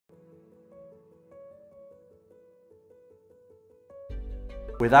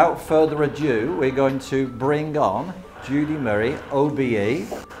Without further ado, we're going to bring on Judy Murray OBE,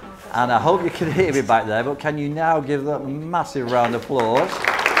 and I hope you can hear me back there, but can you now give that massive round of applause?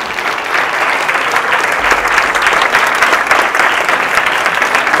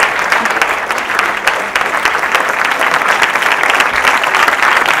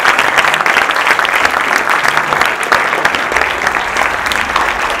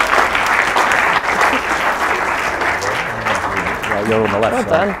 You're on the left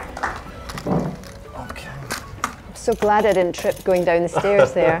side. Well done. Okay. I'm so glad I didn't trip going down the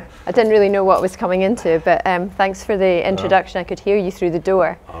stairs there. I didn't really know what I was coming into, but thanks for the introduction. I could hear you through the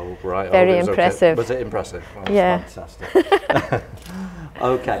door. Oh, right. Very impressive. Okay. Was it impressive? Oh, yeah. Fantastic.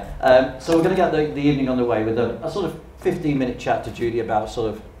 Okay. So we're going to get the evening underway with a sort of 15-minute chat to Judy about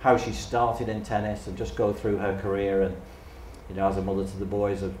sort of how she started in tennis and just go through her career and, you know, as a mother to the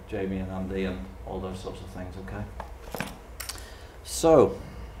boys of Jamie and Andy and all those sorts of things, okay? So,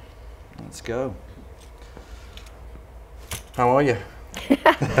 let's go. How are you?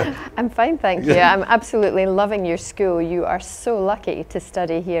 I'm fine, thank you. I'm absolutely loving your school. You are so lucky to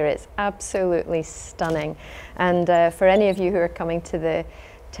study here. It's absolutely stunning. And for any of you who are coming to the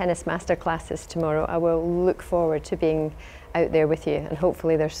tennis master classes tomorrow, I will look forward to being out there with you. And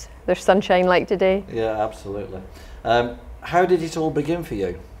hopefully there's sunshine like today. Yeah, absolutely. How did it all begin for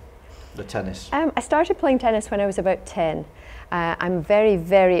you, the tennis? I started playing tennis when I was about 10. I'm very,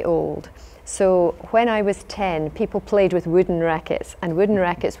 very old. So when I was 10, people played with wooden rackets, and wooden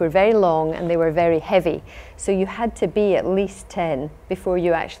rackets were very long and they were very heavy. So you had to be at least 10 before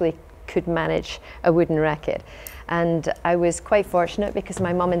you actually could manage a wooden racket. And I was quite fortunate because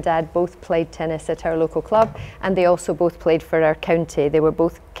my mum and dad both played tennis at our local club, and they also both played for our county. They were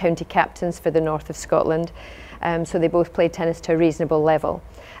both county captains for the north of Scotland. So they both played tennis to a reasonable level.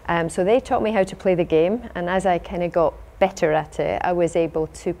 So they taught me how to play the game, and as I kind of got better at it, I was able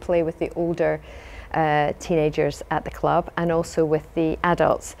to play with the older teenagers at the club and also with the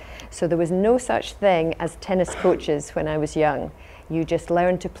adults. So there was no such thing as tennis coaches when I was young. You just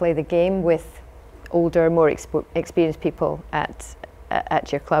learned to play the game with older, more experienced people at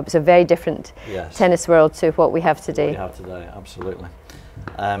your club. It's a very different tennis world to what we have today. What we have today, absolutely.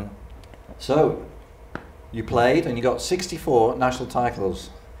 So you played and you got 64 national titles.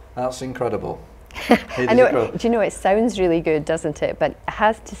 That's incredible. I know, do you know, it sounds really good, doesn't it? But I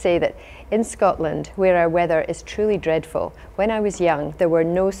have to say that in Scotland, where our weather is truly dreadful, when I was young, there were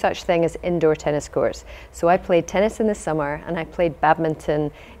no such thing as indoor tennis courts. So I played tennis in the summer and I played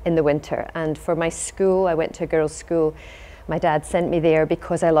badminton in the winter. And for my school, I went to a girls' school. My dad sent me there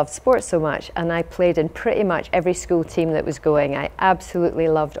because I loved sports so much, and I played in pretty much every school team that was going. I absolutely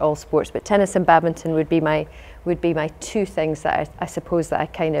loved all sports, but tennis and badminton would be my two things that I suppose that I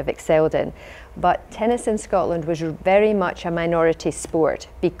kind of excelled in. But tennis in Scotland was very much a minority sport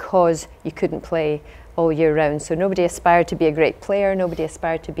because you couldn't play all year round. So nobody aspired to be a great player, nobody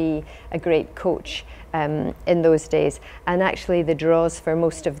aspired to be a great coach in those days. And actually the draws for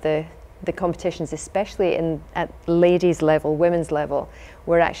most of the competitions, especially at ladies level, women's level,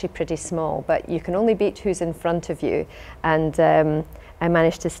 were actually pretty small. But you can only beat who's in front of you. And I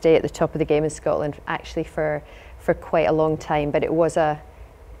managed to stay at the top of the game in Scotland actually for quite a long time, but it was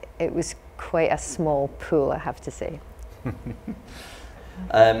quite a small pool, I have to say.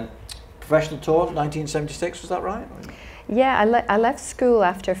 Professional tour, 1976, was that right? Yeah, I left school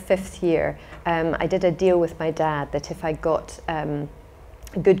after 5th year. I did a deal with my dad that if I got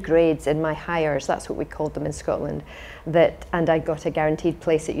good grades in my hires, that's what we called them in Scotland, and I got a guaranteed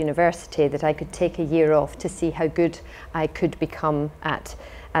place at university, that I could take a year off to see how good I could become at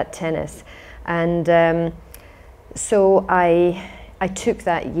tennis. And so I took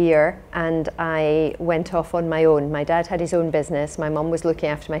that year and I went off on my own. My dad had his own business, my mum was looking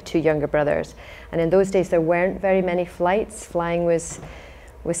after my 2 younger brothers, and in those days there weren't very many flights. Flying was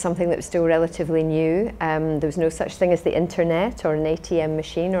something that was still relatively new. There was no such thing as the internet or an ATM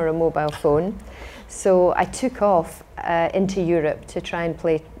machine or a mobile phone. So I took off into Europe to try and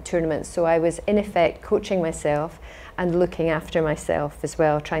play tournaments. So I was in effect coaching myself and looking after myself as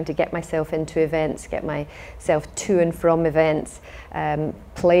well, trying to get myself into events, get myself to and from events,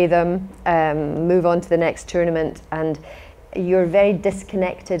 play them, move on to the next tournament. And you're very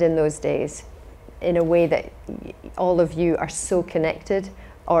disconnected in those days in a way that all of you are so connected,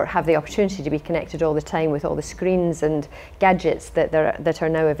 or have the opportunity to be connected all the time with all the screens and gadgets that are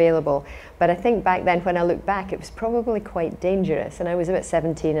now available. But I think back then, when I look back, it was probably quite dangerous, and I was about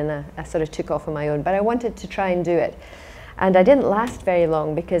 17 and I sort of took off on my own, but I wanted to try and do it. And I didn't last very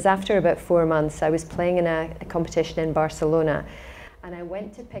long, because after about 4 months I was playing in a competition in Barcelona, and I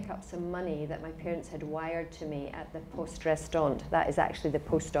went to pick up some money that my parents had wired to me at the Poste Restante. That is actually the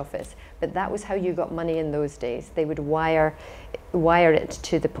post office, but that was how you got money in those days. They would wire it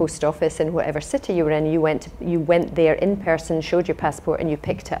to the post office in whatever city you were in. You went there in person, showed your passport, and you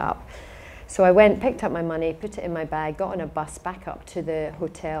picked it up. So I went, picked up my money, put it in my bag, got on a bus back up to the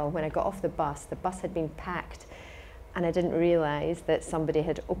hotel. When I got off the bus had been packed, and I didn't realise that somebody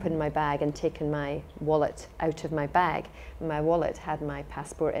had opened my bag and taken my wallet out of my bag. My wallet had my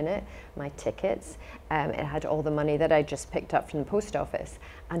passport in it, my tickets, it had all the money that I just picked up from the post office.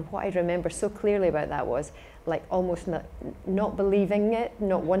 And what I remember so clearly about that was like almost not believing it,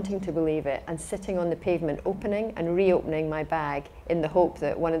 not wanting to believe it, and sitting on the pavement opening and reopening my bag in the hope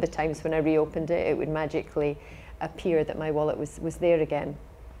that one of the times when I reopened it, it would magically appear that my wallet was there again.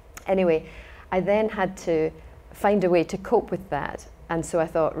 Anyway, I then had to find a way to cope with that. And so I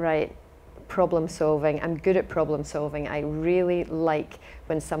thought, right, problem solving. I'm good at problem solving. I really like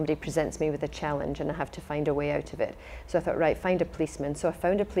when somebody presents me with a challenge and I have to find a way out of it. So I thought, right, find a policeman. So I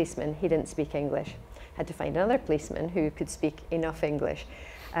found a policeman. He didn't speak English. Had to find another policeman who could speak enough English.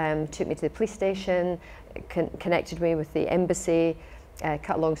 Took me to the police station, connected me with the embassy.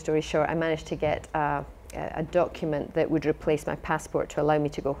 Cut a long story short, I managed to get a document that would replace my passport to allow me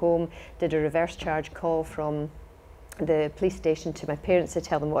to go home. Did a reverse charge call from the police station to my parents to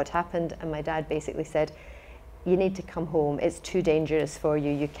tell them what had happened, and my dad basically said, you need to come home, it's too dangerous for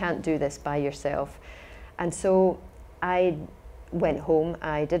you, you can't do this by yourself. And so I went home.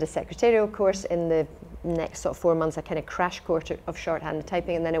 I did a secretarial course. In the next sort of 4 months, I kind of crash course of shorthand and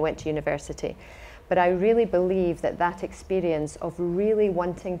typing, and then I went to university. But I really believe that that experience of really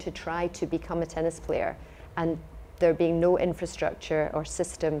wanting to try to become a tennis player and there being no infrastructure or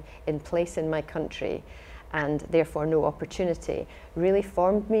system in place in my country, and therefore no opportunity, really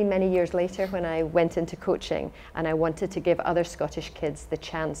formed me many years later when I went into coaching, and I wanted to give other Scottish kids the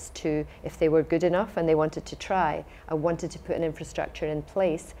chance to, if they were good enough and they wanted to try, I wanted to put an infrastructure in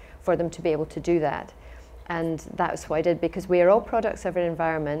place for them to be able to do that. And that's what I did, because we are all products of our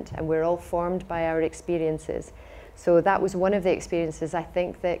environment and we're all formed by our experiences. So that was one of the experiences I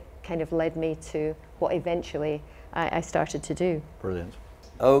think that kind of led me to what eventually I started to do. Brilliant.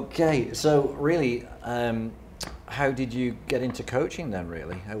 Okay, so really, how did you get into coaching then,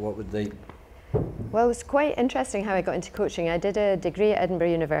 really? What would they... Well, it was quite interesting how I got into coaching. I did a degree at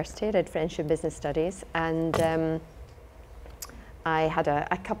Edinburgh University. I did French and Business Studies, and I had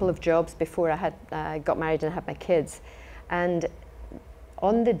a couple of jobs before I had got married and had my kids. And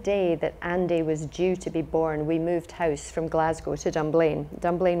on the day that Andy was due to be born, we moved house from Glasgow to Dunblane.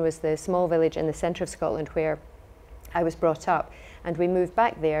 Dunblane was the small village in the centre of Scotland where I was brought up, and we moved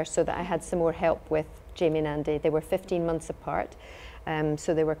back there so that I had some more help with Jamie and Andy. They were 15 months apart,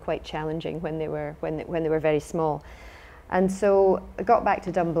 so they were quite challenging when they were very small. And so I got back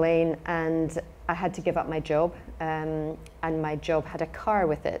to Dunblane, and I had to give up my job, and my job had a car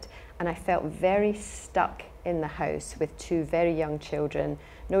with it, and I felt very stuck in the house with two very young children,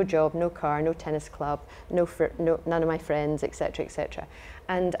 no job, no car, no tennis club, none of my friends, etc., etc.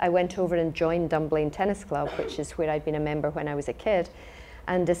 And I went over and joined Dunblane Tennis Club, which is where I'd been a member when I was a kid,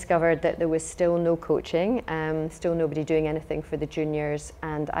 and discovered that there was still no coaching, still nobody doing anything for the juniors,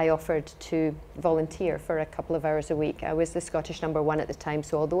 and I offered to volunteer for a couple of hours a week. I was the Scottish #1 at the time,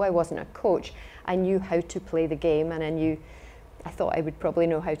 so although I wasn't a coach, I knew how to play the game, and I thought I would probably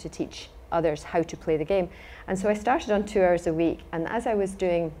know how to teach others how to play the game. And so I started on 2 hours a week, and as I was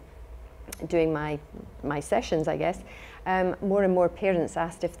doing my sessions, I guess, more and more parents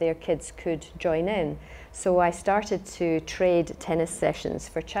asked if their kids could join in. So I started to trade tennis sessions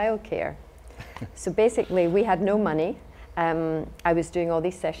for childcare. So basically we had no money. I was doing all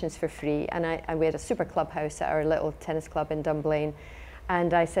these sessions for free, and we had a super clubhouse at our little tennis club in Dunblane.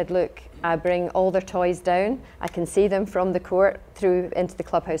 And I said, look, I bring all their toys down. I can see them from the court through into the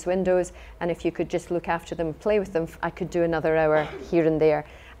clubhouse windows. And if you could just look after them, play with them, I could do another hour here and there.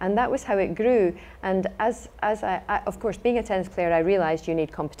 And that was how it grew. And as I, of course, being a tennis player, I realized you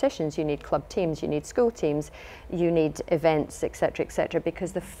need competitions, you need club teams, you need school teams, you need events, etc.,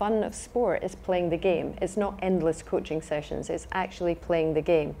 because the fun of sport is playing the game. It's not endless coaching sessions, it's actually playing the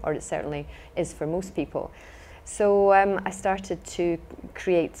game, or it certainly is for most people. So I started to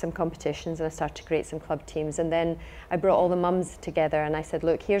create some competitions, and I started to create some club teams, and then I brought all the mums together and I said,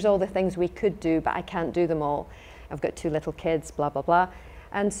 look, here's all the things we could do, but I can't do them all. I've got 2 little kids, blah, blah, blah.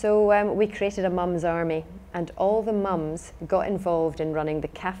 And so we created a mums army, and all the mums got involved in running the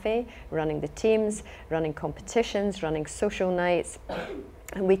cafe, running the teams, running competitions, running social nights,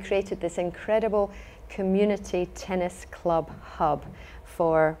 and we created this incredible community tennis club hub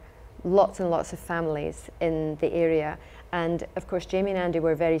for lots and lots of families in the area. And of course, Jamie and Andy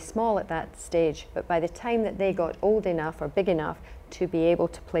were very small at that stage, but by the time that they got old enough or big enough to be able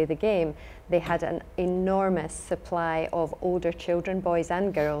to play the game, they had an enormous supply of older children, boys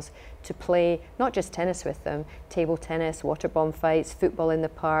and girls, to play not just tennis with them, table tennis, water bomb fights, football in the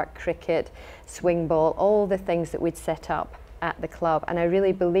park, cricket, swing ball, all the things that we'd set up at the club. And I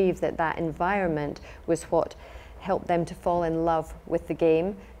really believe that that environment was what helped them to fall in love with the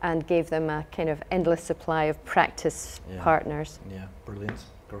game and gave them a kind of endless supply of practice partners. Yeah, brilliant,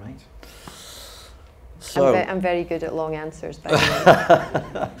 great. So I'm very good at long answers, by the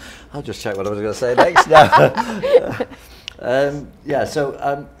way. I'll just check what I was going to say next now. Yeah,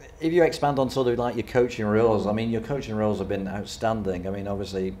 so if you expand on sort of like your coaching roles, I mean, your coaching roles have been outstanding. I mean,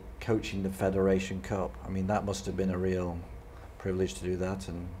 obviously coaching the Federation Cup, I mean, that must have been a real privilege to do that,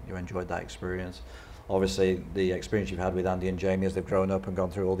 and you enjoyed that experience. Obviously, the experience you've had with Andy and Jamie as they've grown up and gone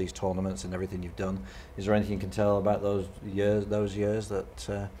through all these tournaments and everything you've done. Is there anything you can tell about those years that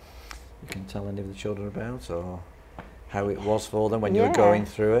you can tell any of the children about, or how it was for them when you were going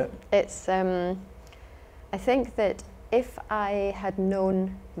through it? It's, I think that if I had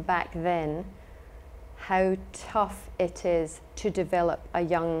known back then how tough it is to develop a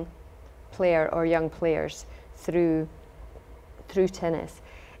young player or young players through tennis,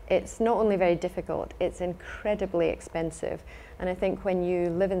 it's not only very difficult, it's incredibly expensive. And I think when you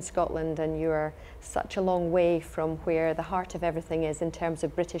live in Scotland and you're such a long way from where the heart of everything is in terms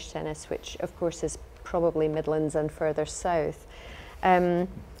of British tennis, which of course is probably Midlands and further south,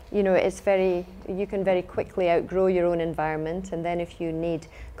 you know, you can very quickly outgrow your own environment, and then if you need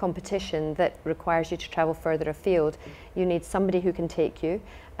competition that requires you to travel further afield, you need somebody who can take you,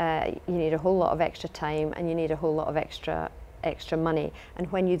 you need a whole lot of extra time, and you need a whole lot of extra money.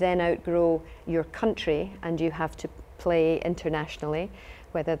 And when you then outgrow your country and you have to play internationally,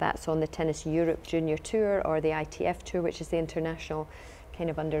 whether that's on the Tennis Europe Junior Tour or the ITF Tour, which is the international kind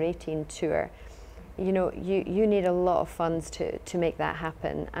of under 18 tour, you know, you need a lot of funds to make that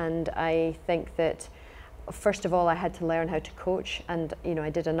happen. And I think that first of all, I had to learn how to coach, and you know, I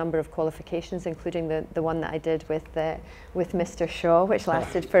did a number of qualifications, including the one that I did with Mr. Shaw, which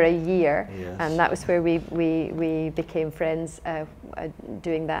lasted for a year. Yes. And that was where we became friends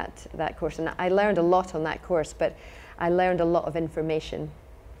doing that course. And I learned a lot on that course, but I learned a lot of information.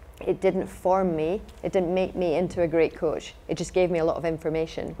 It didn't form me, it didn't make me into a great coach. It just gave me a lot of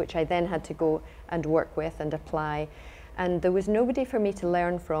information, which I then had to go and work with and apply. And there was nobody for me to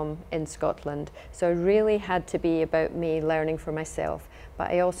learn from in Scotland, so it really had to be about me learning for myself. But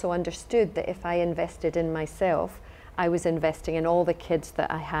I also understood that if I invested in myself, I was investing in all the kids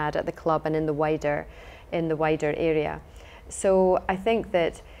that I had at the club and in the wider area. So I think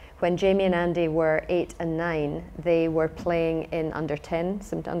that when Jamie and Andy were 8 and 9, they were playing in under 10,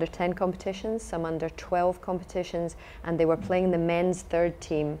 some under 10 competitions, some under 12 competitions, and they were playing the men's third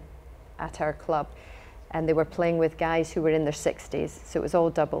team at our club. And they were playing with guys who were in their 60s, so it was all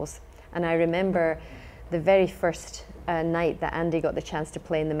doubles. And I remember the very first night that Andy got the chance to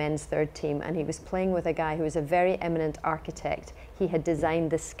play in the men's third team, and he was playing with a guy who was a very eminent architect. He had designed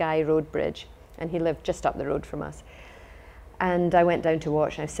the Skye Road Bridge, and he lived just up the road from us. And I went down to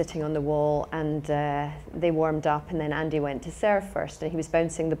watch, and I was sitting on the wall, and they warmed up, and then Andy went to serve first, and he was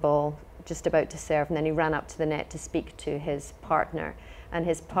bouncing the ball, just about to serve, and then he ran up to the net to speak to his partner. And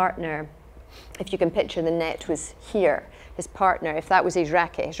his partner, if you can picture, the net was here. His partner, if that was his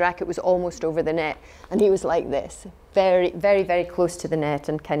racket was almost over the net, and he was like this, very, very, very close to the net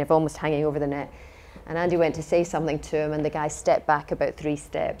and kind of almost hanging over the net. And Andy went to say something to him, and the guy stepped back about 3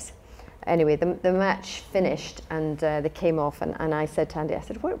 steps. Anyway, the match finished, and they came off, and I said to Andy, I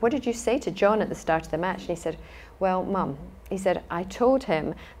said, what did you say to John at the start of the match? And he said, well, Mum, he said, I told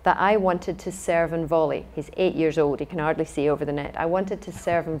him that I wanted to serve and volley. He's 8 years old, he can hardly see over the net. I wanted to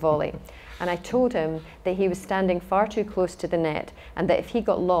serve and volley. And I told him that he was standing far too close to the net, and that if he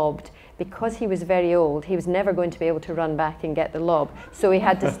got lobbed, because he was very old, he was never going to be able to run back and get the lob. So he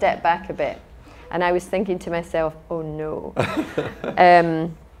had to step back a bit. And I was thinking to myself, oh no.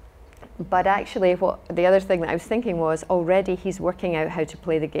 But actually, the other thing that I was thinking was, already he's working out how to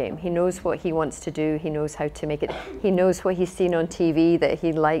play the game. He knows what he wants to do. He knows how to make it. He knows what he's seen on TV that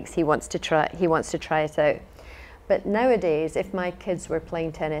he likes. He wants to try it out. But nowadays, if my kids were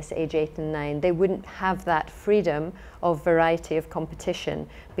playing tennis age 8 and 9, they wouldn't have that freedom of variety of competition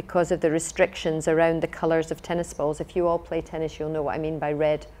because of the restrictions around the colours of tennis balls. If you all play tennis, you'll know what I mean by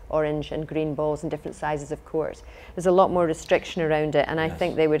red, orange and green balls and different sizes of court. There's a lot more restriction around it, and I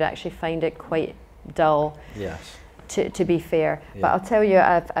think they would actually find it quite dull. Yes. To be fair. Yeah. But I'll tell you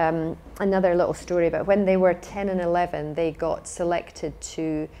another little story about when they were 10 and 11, they got selected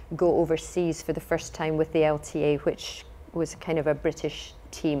to go overseas for the first time with the LTA, which was kind of a British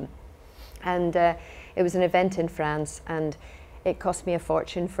team. And it was an event in France, and it cost me a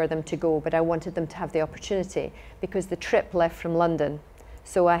fortune for them to go, but I wanted them to have the opportunity because the trip left from London.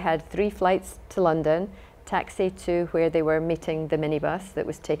 So I had 3 flights to London, taxi to where they were meeting the minibus that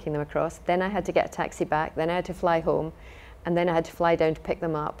was taking them across. Then I had to get a taxi back, then I had to fly home, and then I had to fly down to pick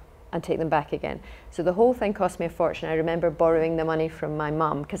them up and take them back again. So the whole thing cost me a fortune. I remember borrowing the money from my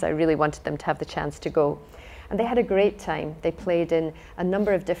mum because I really wanted them to have the chance to go. And they had a great time. They played in a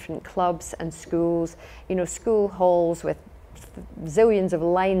number of different clubs and schools, you know, school halls with zillions of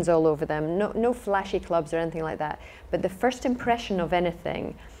lines all over them, no flashy clubs or anything like that. But the first impression of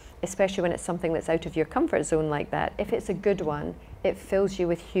anything, especially when it's something that's out of your comfort zone like that, if it's a good one, it fills you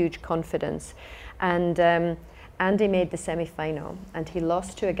with huge confidence. And Andy made the semi-final, and he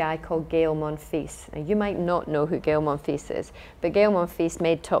lost to a guy called Gael Monfils. Now, you might not know who Gael Monfils is, but Gael Monfils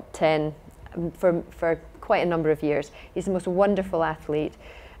made top 10 for quite a number of years. He's the most wonderful athlete,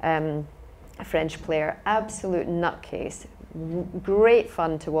 a French player, absolute nutcase, great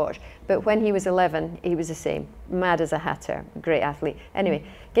fun to watch. But when he was 11, he was the same, mad as a hatter, great athlete. Anyway,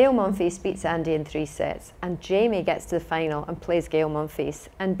 Gael Monfils beats Andy in 3 sets, and Jamie gets to the final and plays Gael Monfils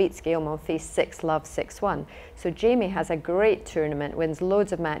and beats Gael Monfils 6-love, 6-1. So Jamie has a great tournament, wins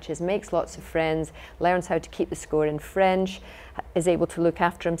loads of matches, makes lots of friends, learns how to keep the score in French, is able to look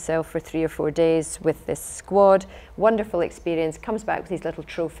after himself for 3 or 4 days with this squad. Wonderful experience, comes back with his little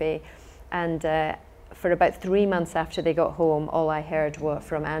trophy, and for about 3 months after they got home, all I heard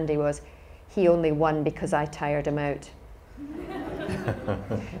from Andy was, he only won because I tired him out.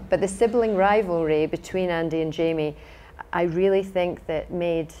 But the sibling rivalry between Andy and Jamie, I really think that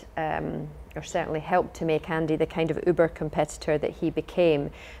made, or certainly helped to make Andy the kind of uber competitor that he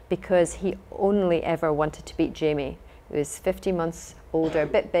became, because he only ever wanted to beat Jamie. He was 50 months older, a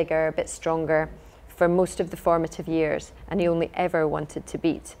bit bigger, a bit stronger for most of the formative years, and he only ever wanted to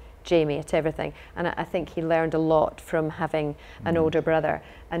beat Jamie at everything. And I think he learned a lot from having an older brother.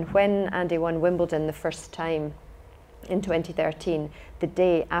 And when Andy won Wimbledon the first time in 2013, the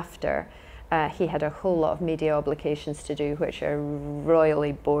day after, he had a whole lot of media obligations to do, which are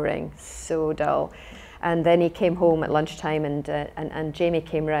royally boring, so dull. And then he came home at lunchtime, and Jamie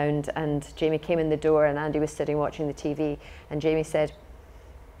came round, and Jamie came in the door, and Andy was sitting watching the TV, and Jamie said,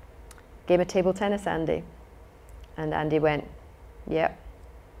 "Game of table tennis, Andy?" And Andy went, "Yep.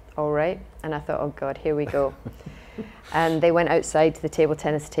 All right." And I thought, oh God, here we go. And they went outside to the table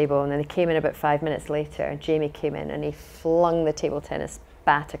tennis table, and then they came in about 5 minutes later, and Jamie came in and he flung the table tennis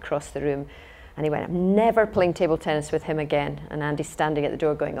bat across the room, and he went, "I'm never playing table tennis with him again." And Andy's standing at the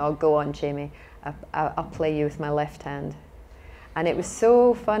door going, "Oh, go on, Jamie, I'll play you with my left hand." And it was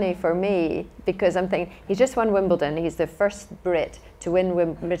so funny for me, because I'm thinking, he's just won Wimbledon. He's the first Brit to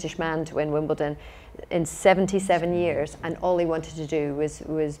win, British man to win Wimbledon in 77 years. And all he wanted to do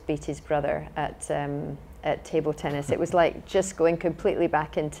was beat his brother at table tennis. It was like just going completely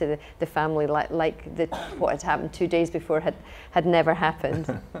back into the family, like what had happened 2 days before had never happened.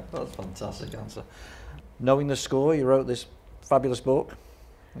 That's a fantastic answer. Knowing the score, you wrote this fabulous book.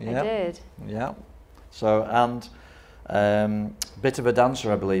 Yeah. I did. Yeah. So, and bit of a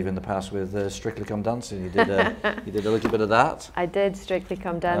dancer, I believe, in the past with Strictly Come Dancing. You did a little bit of that. I did Strictly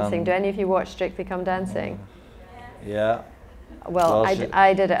Come Dancing. Do any of you watch Strictly Come Dancing? Yeah. Well,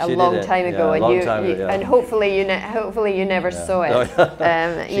 I did it a long time ago, and hopefully you never saw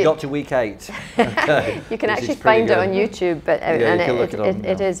it. She got to week 8. You can actually find it on YouTube, but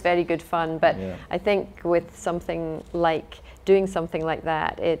it is very good fun. But yeah. I think with something like doing something like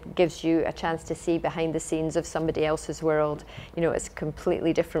that, it gives you a chance to see behind the scenes of somebody else's world. You know, it's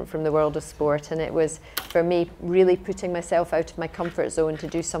completely different from the world of sport, and it was, for me, really putting myself out of my comfort zone to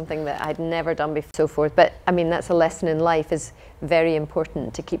do something that I'd never done before, so forth. But I mean, that's a lesson in life, is very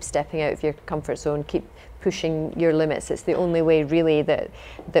important to keep stepping out of your comfort zone, keep pushing your limits. It's the only way, really, that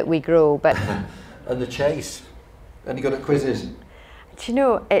we grow. But and the chase. Any good at quizzes? Do you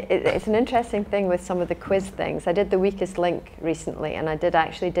know, it's an interesting thing with some of the quiz things. I did the weakest link recently, and I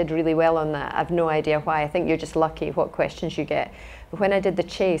did really well on that. I've no idea why. I think you're just lucky what questions you get. But when I did the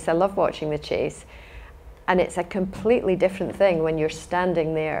chase, I love watching the chase, and it's a completely different thing when you're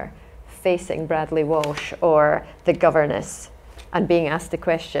standing there facing Bradley Walsh or the governess and being asked a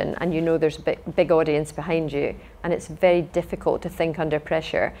question, and you know there's a big audience behind you, and it's very difficult to think under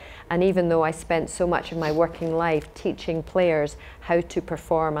pressure. And even though I spent so much of my working life teaching players how to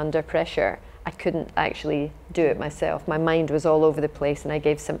perform under pressure, I couldn't actually do it myself. My mind was all over the place, and I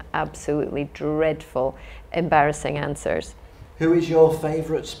gave some absolutely dreadful, embarrassing answers. Who is your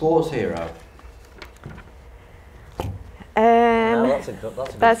favourite sports hero? That's a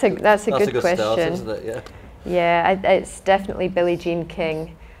good question. Start, isn't it? Yeah. Yeah, it's definitely Billie Jean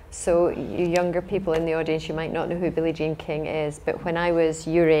King. So you younger people in the audience, you might not know who Billie Jean King is, but when I was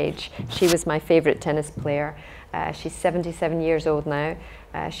your age, she was my favourite tennis player. She's 77 years old now.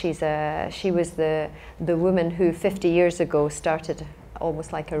 She was the woman who 50 years ago started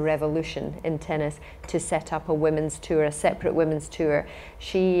almost like a revolution in tennis to set up a women's tour, a separate women's tour.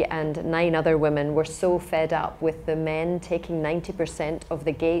 She and 9 other women were so fed up with the men taking 90% of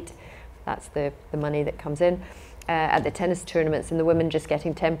the gate, that's the money that comes in, at the tennis tournaments, and the women just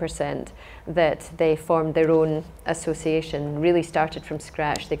getting 10%, that they formed their own association, really started from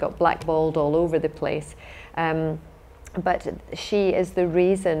scratch. They got blackballed all over the place. But she is the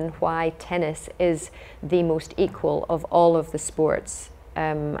reason why tennis is the most equal of all of the sports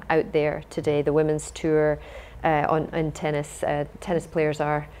out there today. The women's tour on tennis, tennis players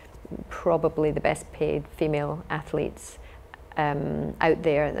are probably the best paid female athletes out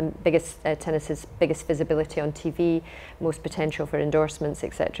there. The biggest tennis's biggest visibility on TV, most potential for endorsements,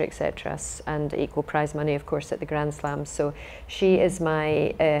 etc., etc., and equal prize money, of course, at the Grand Slams. So she is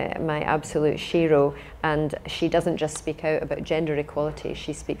my my absolute shero, and she doesn't just speak out about gender equality.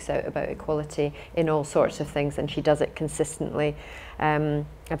 She speaks out about equality in all sorts of things, and she does it consistently.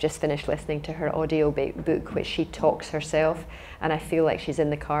 I've just finished listening to her audio book, which she talks herself, and I feel like she's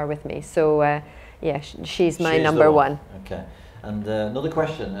in the car with me. So yeah, she's my number one. Okay. And another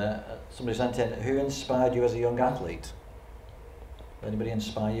question, somebody sent in, who inspired you as a young athlete? Anybody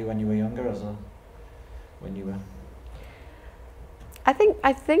inspire you when you were younger, when you were? I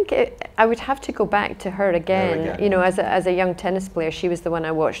think I would have to go back to her again. You know, as a young tennis player, she was the one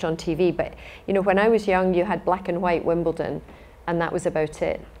I watched on TV. But you know, when I was young, you had black and white Wimbledon, and that was about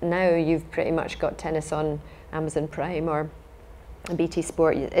it. Now you've pretty much got tennis on Amazon Prime or BT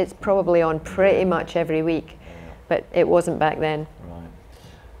Sport. It's probably on pretty much every week. But it wasn't back then. Right.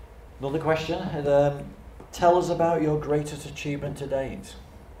 Another question. Tell us about your greatest achievement to date.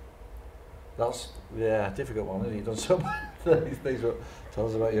 That's a difficult one, isn't it? You've done so many things. Tell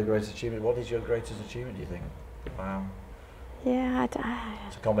us about your greatest achievement. What is your greatest achievement, do you think? Wow. Yeah, it's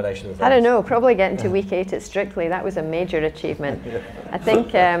a combination of things. I don't know, probably getting to week 8 at Strictly, that was a major achievement. Yeah. I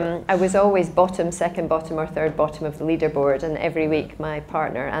think I was always bottom, second bottom or third bottom of the leaderboard, and every week my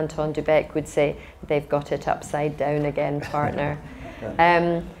partner, Anton Dubek, would say, they've got it upside down again, partner.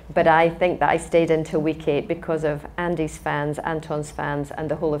 But I think that I stayed until week 8 because of Andy's fans, Anton's fans,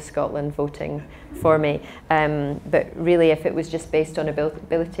 and the whole of Scotland voting for me. But really, if it was just based on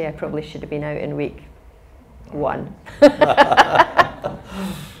ability, I probably should have been out in week 1.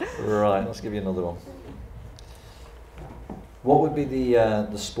 Right, let's give you another one. What would be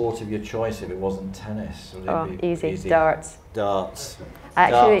the sport of your choice if it wasn't tennis? Would it be easy. Darts. Darts.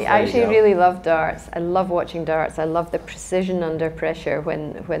 I actually really love darts. I love watching darts. I love the precision under pressure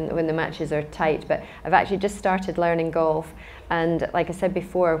when the matches are tight. But I've actually just started learning golf. And like I said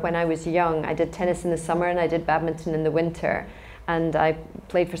before, when I was young, I did tennis in the summer and I did badminton in the winter. And I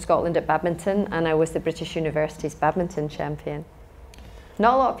played for Scotland at badminton, and I was the British University's badminton champion.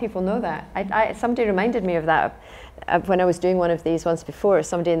 Not a lot of people know that. Somebody reminded me of that when I was doing one of these once before.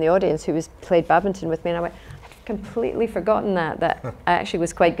 Somebody in the audience who played badminton with me, and I went, I'd completely forgotten that I actually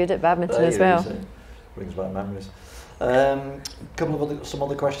was quite good at badminton as well. Brings back memories. Some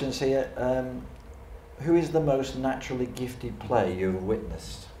other questions here. Who is the most naturally gifted player you've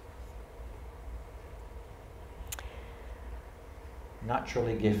witnessed?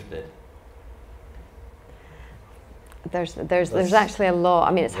 Naturally gifted. There's actually a lot.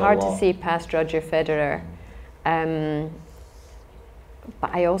 I mean, it's hard to see past Roger Federer. But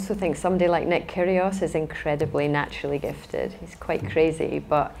I also think somebody like Nick Kyrgios is incredibly naturally gifted. He's quite crazy,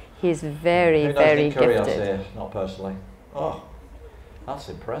 but he's very, very gifted. Who knows Nick Kyrgios here? Not personally. Oh, that's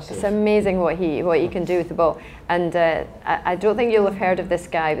impressive. It's amazing what he can do with the ball. And I don't think you'll have heard of this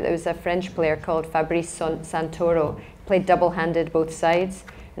guy, but there was a French player called Fabrice Santoro. Played double-handed both sides,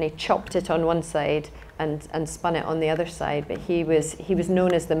 and he chopped it on one side and spun it on the other side. But he was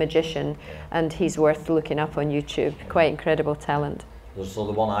known as the magician, and he's worth looking up on YouTube. Quite incredible talent. So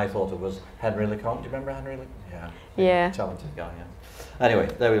the one I thought of was Henry Lecomte. Do you remember Henry Lecomte? Yeah. Talented guy. Yeah. Anyway,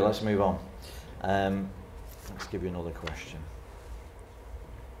 there we go. Let's move on. Let's give you another question.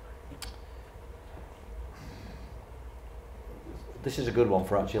 This is a good one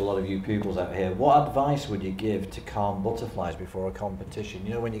for actually a lot of you pupils out here. What advice would you give to calm butterflies before a competition?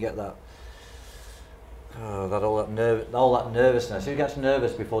 You know, when you get that, all that nervousness. Who gets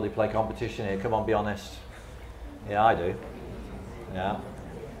nervous before they play competition here? Come on, be honest. Yeah, I do. Yeah.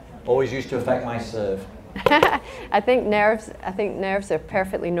 Always used to affect my serve. I think nerves are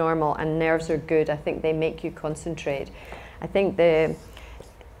perfectly normal, and nerves are good. I think they make you concentrate. I think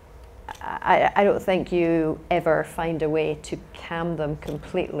I don't think you ever find a way to calm them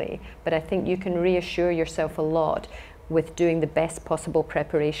completely, but I think you can reassure yourself a lot with doing the best possible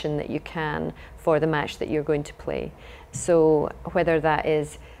preparation that you can for the match that you're going to play. So whether that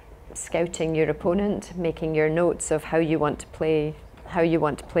is scouting your opponent, making your notes of how you want to play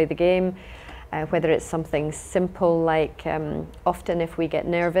the game, whether it's something simple like often if we get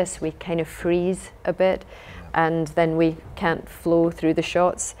nervous we kind of freeze a bit and then we can't flow through the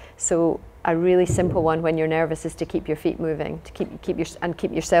shots. So a really simple one when you're nervous is to keep your feet moving, to keep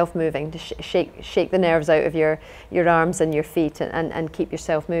yourself moving, to shake the nerves out of your arms and your feet and keep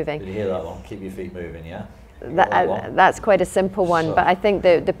yourself moving. Did you hear that one? Keep your feet moving, yeah? That's quite a simple one, so. But I think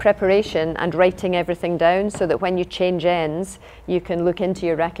the preparation and writing everything down so that when you change ends, you can look into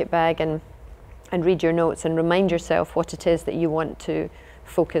your racket bag and read your notes and remind yourself what it is that you want to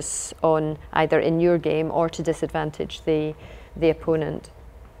focus on, either in your game or to disadvantage the opponent.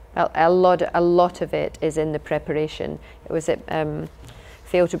 A lot of it is in the preparation.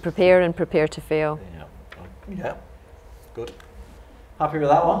 Fail to prepare and prepare to fail. Yeah, good. Happy with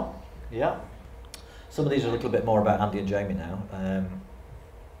that one? Yeah. Some of these are a little bit more about Andy and Jamie now.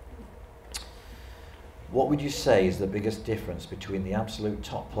 What would you say is the biggest difference between the absolute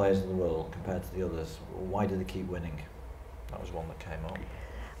top players in the world compared to the others? Why do they keep winning? That was one that came up.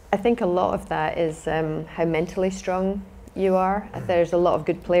 I think a lot of that is how mentally strong you are. There's a lot of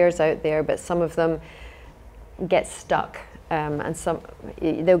good players out there, but some of them get stuck, and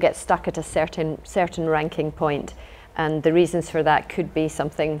they'll get stuck at a certain ranking point, and the reasons for that could be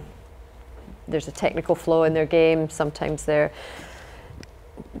something. There's a technical flaw in their game. Sometimes they're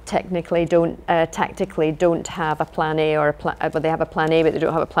tactically don't have a plan A or they have a plan A, but they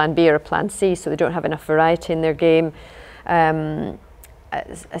don't have a plan B or a plan C, so they don't have enough variety in their game.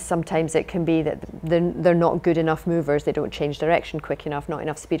 Sometimes it can be that they're not good enough movers, they don't change direction quick enough, not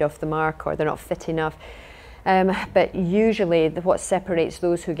enough speed off the mark, or they're not fit enough. But usually what separates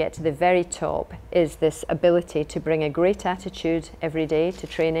those who get to the very top is this ability to bring a great attitude every day to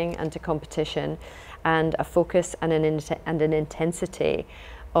training and to competition, and a focus and an intensity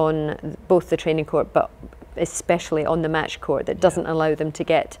on both the training court but especially on the match court that doesn't allow them to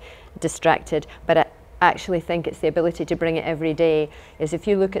get distracted. But I actually think it's the ability to bring it every day. Is if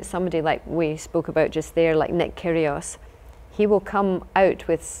you look at somebody like we spoke about just there, like Nick Kyrgios, he will come out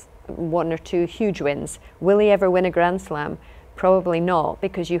with 1 or 2 huge wins. Will he ever win a Grand Slam? Probably not,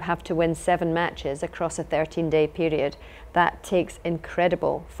 because you have to win 7 matches across a 13-day period. That takes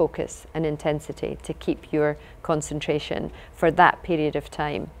incredible focus and intensity to keep your concentration for that period of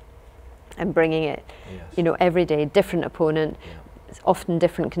time, and bringing it, every day, different opponent, often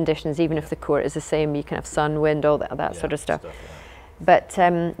different conditions. Even if the court is the same, you can have sun, wind, all that sort of stuff. But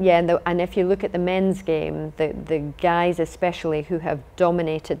and if you look at the men's game, the guys especially who have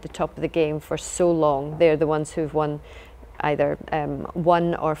dominated the top of the game for so long, they're the ones who've won either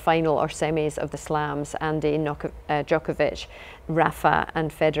one or final or semis of the slams. Andy, Djokovic, Rafa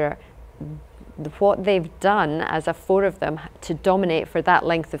and Federer. What they've done as a 4 of them to dominate for that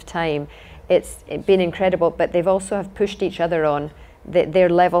length of time, it's been incredible, but they've also have pushed each other on. Their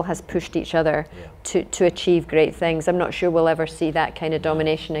level has pushed each other to achieve great things. I'm not sure we'll ever see that kind of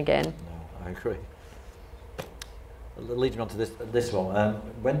domination again. No, I agree. Leading on to this one,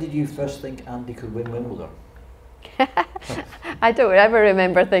 when did you first think Andy could win Wimbledon? I don't ever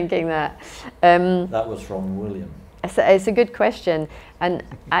remember thinking that. That was from William. It's a good question, and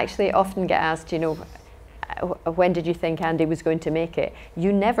I actually often get asked, when did you think Andy was going to make it?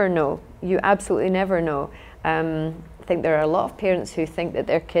 You never know. You absolutely never know. I think there are a lot of parents who think that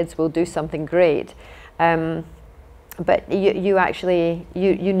their kids will do something great, but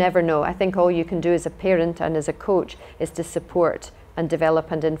you never know. I think all you can do as a parent and as a coach is to support and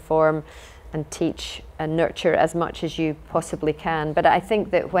develop and inform and teach and nurture as much as you possibly can. But I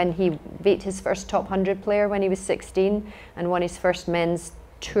think that when he beat his first top 100 player when he was 16 and won his first men's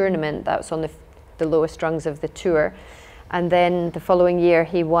tournament, that was on the lowest rungs of the tour, and then the following year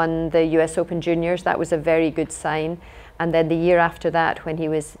he won the US Open Juniors, that was a very good sign. And then the year after that, when he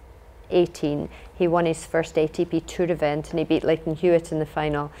was 18, he won his first ATP Tour event and he beat Leighton Hewitt in the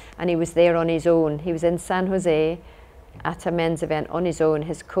final, and he was there on his own. He was in San Jose at a men's event on his own.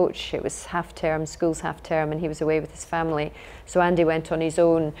 His coach, it was half term, school's half term, and he was away with his family. So Andy went on his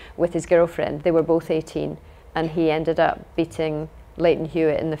own with his girlfriend. They were both 18, and he ended up beating Leighton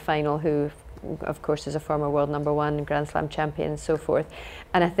Hewitt in the final, who of course is a former world #1 Grand Slam champion and so forth.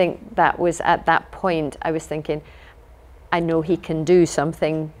 And I think that was at that point I was thinking, I know he can do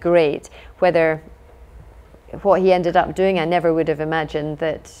something great. Whether what he ended up doing, I never would have imagined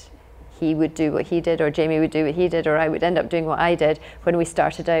that he would do what he did, or Jamie would do what he did, or I would end up doing what I did when we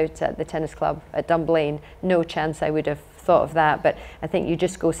started out at the tennis club at Dunblane. No chance I would have thought of that, but I think you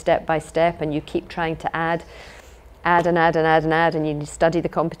just go step by step and you keep trying to add and add and add and add, and you study the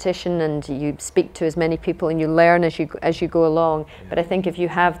competition and you speak to as many people and you learn as you go along. Yeah. But I think if you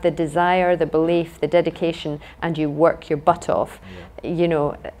have the desire, the belief, the dedication, and you work your butt off, yeah, you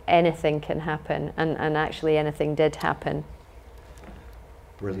know, anything can happen, and actually anything did happen.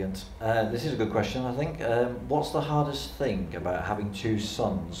 Brilliant. This is a good question, I think. What's the hardest thing about having two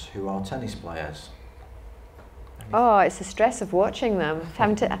sons who are tennis players? Oh, it's the stress of watching them.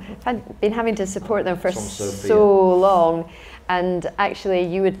 I've been having to support them for so long, and actually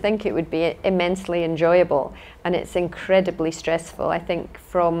you would think it would be immensely enjoyable, and it's incredibly stressful. I think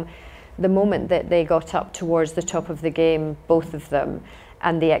from the moment that they got up towards the top of the game, both of them,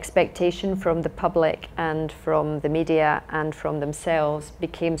 and the expectation from the public and from the media and from themselves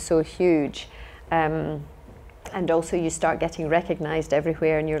became so huge. And also you start getting recognised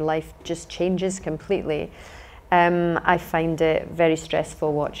everywhere and your life just changes completely. I find it very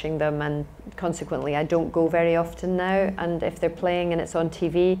stressful watching them, and consequently I don't go very often now, and if they're playing and it's on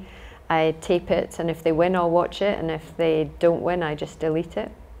TV, I tape it, and if they win I'll watch it, and if they don't win I just delete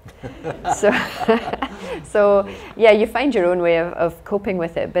it. So yeah, you find your own way of coping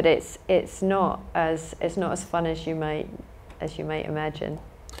with it, but it's not as fun as you might imagine.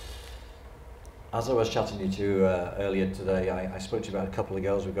 As I was chatting to you earlier today, I spoke to you about a couple of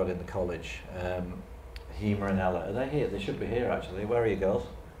girls we've got in the college. Hema and Ella, are they here? They should be here actually. Where are you girls?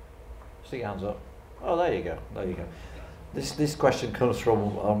 Stick your hands up. Oh, there you go. There you go. This question comes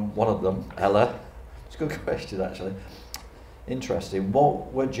from one of them, Ella. It's a good question actually. Interesting.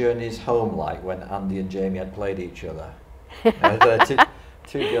 What were journeys home like when Andy and Jamie had played each other?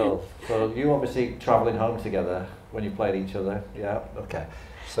 Two girls. So you obviously travelling home together when you played each other. Yeah. Okay.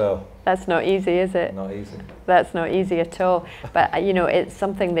 So that's not easy, is it? Not easy. That's not easy at all. But you know, it's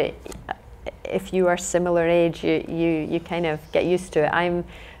something that if you are similar age, you kind of get used to it. I'm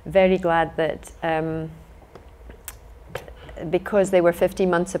very glad that because they were 15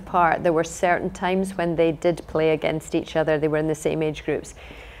 months apart, there were certain times when they did play against each other. They were in the same age groups.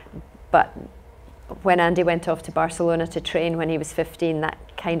 But when Andy went off to Barcelona to train when he was 15, that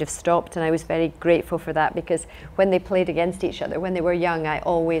kind of stopped, and I was very grateful for that, because when they played against each other when they were young, I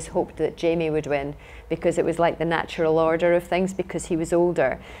always hoped that Jamie would win, because it was like the natural order of things, because he was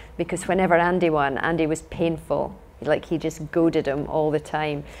older. Because whenever Andy won, Andy was painful, like he just goaded him all the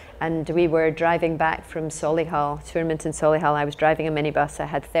time. And we were driving back from Solihull, tournament in Solihull. I was driving a minibus. I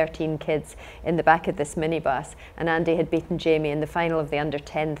had 13 kids in the back of this minibus, and Andy had beaten Jamie in the final of the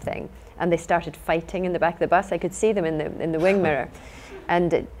under-10 thing, and they started fighting in the back of the bus. I could see them in the wing mirror,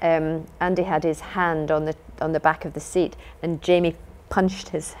 and Andy had his hand on the back of the seat, and Jamie punched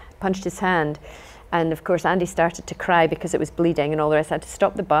his hand. And of course Andy started to cry because it was bleeding and all the rest. I had to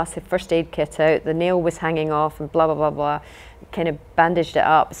stop the bus, the first aid kit out, the nail was hanging off and blah, blah, blah, blah. Kind of bandaged it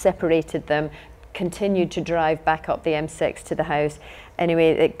up, separated them, continued to drive back up the M6 to the house. Anyway,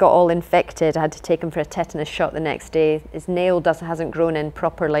 it got all infected. I had to take him for a tetanus shot the next day. His nail hasn't grown in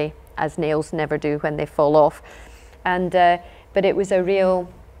properly, as nails never do when they fall off. And but it was a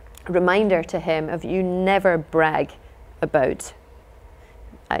real reminder to him of, you never brag about,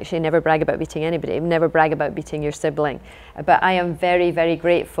 actually never brag about beating anybody, never brag about beating your sibling. But I am very, very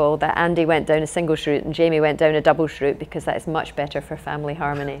grateful that Andy went down a singles route and Jamie went down a doubles route, because that is much better for family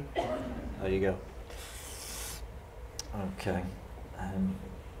harmony. There you go. Okay.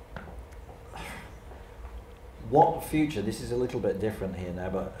 What future, this is a little bit different here now,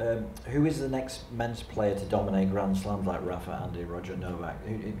 but who is the next men's player to dominate Grand Slams like Rafa, Andy, Roger, Novak?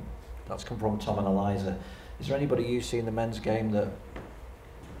 That's come from Tom and Eliza. Is there anybody you see in the men's game that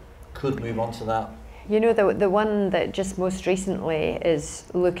could move on to that? You know, the one that just most recently is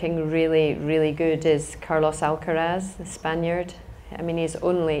looking really, really good is Carlos Alcaraz, the Spaniard. I mean, he's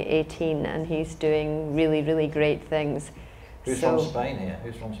only 18 and he's doing really, really great things. Who's from Spain here?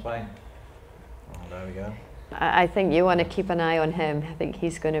 Who's from Spain? Oh, there we go. I think you want to keep an eye on him. I think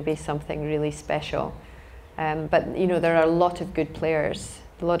he's going to be something really special. But, you know, there are a lot of good players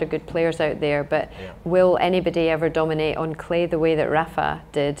out there, but yeah, will anybody ever dominate on clay the way that Rafa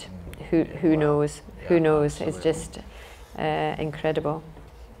did? Who knows? Yeah, who knows? Absolutely. It's just incredible.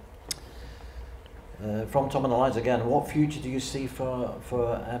 From Tom and Eliza again, what future do you see for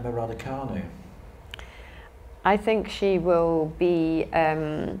Emma Raducanu? I think she will be.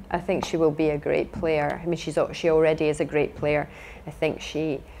 I think she will be a great player. I mean, she already is a great player. I think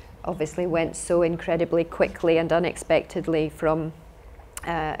she obviously went so incredibly quickly and unexpectedly from,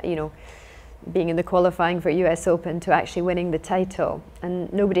 you know, being in the qualifying for US Open to actually winning the title,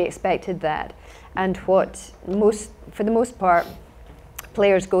 and nobody expected that. And for the most part,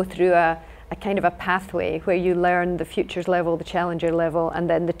 players go through a kind of a pathway where you learn the futures level, the challenger level, and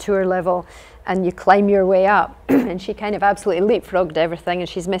then the tour level, and you climb your way up. And she kind of absolutely leapfrogged everything, and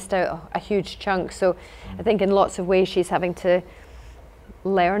she's missed out a huge chunk. So I think in lots of ways she's having to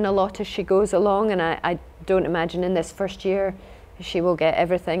learn a lot as she goes along, and I don't imagine in this first year she will get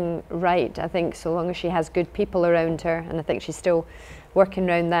everything right. I think so long as she has good people around her, and I think she's still working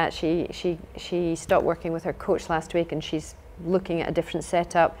around that. She stopped working with her coach last week, and she's looking at a different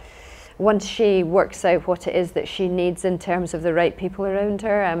setup. Once she works out what it is that she needs in terms of the right people around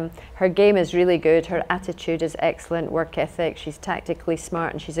her, her game is really good, her attitude is excellent, work ethic, she's tactically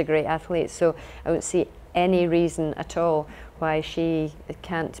smart, and she's a great athlete. So I don't see any reason at all why she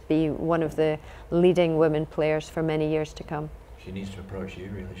can't be one of the leading women players for many years to come. She needs to approach you,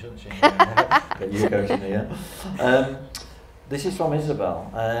 really, shouldn't she? Get you coaching her, yeah. This is from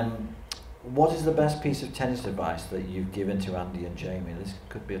Isabel. What is the best piece of tennis advice that you've given to Andy and Jamie? This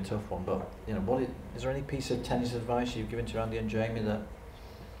could be a tough one, but you know, is there any piece of tennis advice you've given to Andy and Jamie that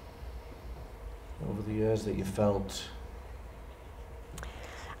over the years that you felt?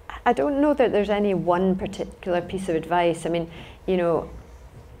 I don't know that there's any one particular piece of advice. I mean, you know,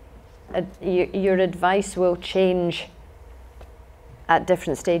 your advice will change at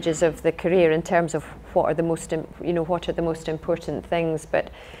different stages of the career in terms of what are the most important things. But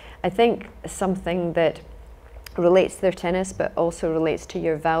I think something that relates to their tennis but also relates to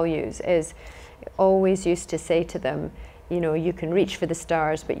your values is always used to say to them, you know, you can reach for the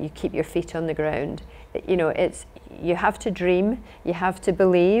stars, but you keep your feet on the ground. You know, you have to dream, you have to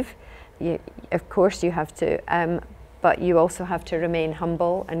believe, of course you have to, but you also have to remain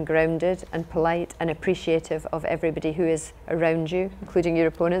humble and grounded and polite and appreciative of everybody who is around you, including your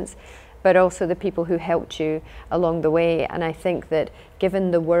opponents, but also the people who helped you along the way. And I think that given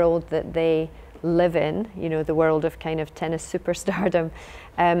the world that they live in, you know, the world of kind of tennis superstardom,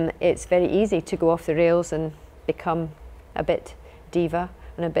 it's very easy to go off the rails and become a bit diva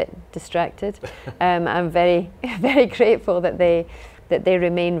and a bit distracted. I'm very, very grateful that they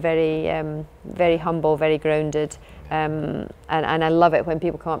remain very humble, very grounded, and I love it when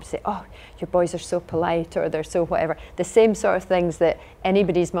people come up and say, "Oh, your boys are so polite," or "They're so whatever." The same sort of things that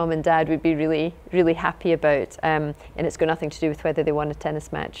anybody's mum and dad would be really, really happy about, and it's got nothing to do with whether they won a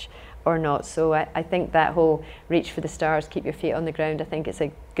tennis match or not. So I think that whole reach for the stars, keep your feet on the ground, I think it's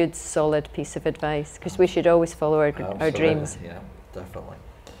a good, solid piece of advice, because we should always follow our dreams. Yeah, definitely.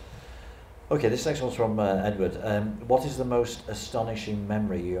 Okay, this next one's from Edward. What is the most astonishing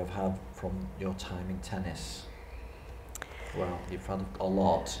memory you have had from your time in tennis? Well, you've had a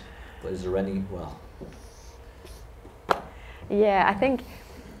lot, but is there any, well? Yeah, I think,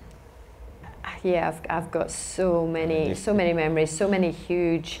 yeah, I've got so many memories, so many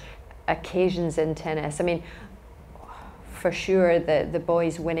huge occasions in tennis. I mean, for sure, the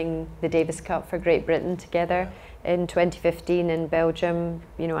boys winning the Davis Cup for Great Britain together in 2015 in Belgium.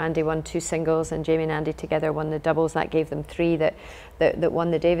 You know, Andy won 2 singles and Jamie and Andy together won the doubles. That gave them 3 that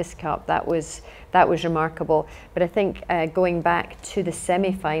won the Davis Cup. That was remarkable. But I think going back to the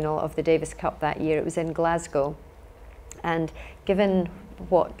semi-final of the Davis Cup that year, it was in Glasgow. And given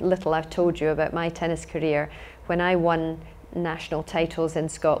what little I've told you about my tennis career, when I won national titles in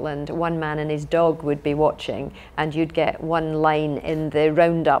Scotland, one man and his dog would be watching, and you'd get one line in the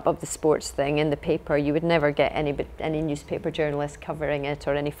roundup of the sports thing in the paper. You would never get any newspaper journalist covering it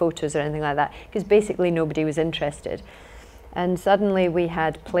or any photos or anything like that, because basically nobody was interested. And suddenly we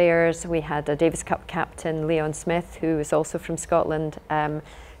had players, we had a Davis Cup captain, Leon Smith, who was also from Scotland,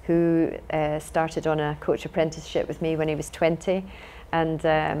 who started on a coach apprenticeship with me when he was 20, and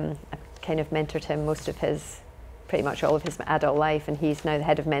I kind of mentored him pretty much all of his adult life, and he's now the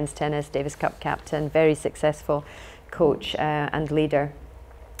head of men's tennis, Davis Cup captain, very successful coach and leader.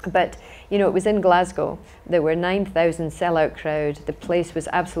 But you know, it was in Glasgow. There were 9,000 sellout crowd. The place was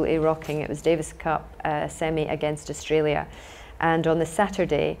absolutely rocking. It was Davis Cup semi against Australia, and on the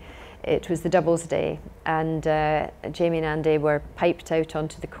Saturday it was the doubles day, and Jamie and Andy were piped out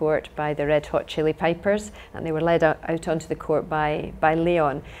onto the court by the Red Hot Chili Pipers, and they were led out onto the court by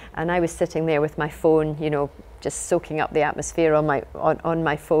Leon, and I was sitting there with my phone, you know, just soaking up the atmosphere on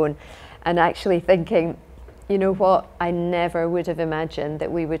my phone, and actually thinking, you know what, I never would have imagined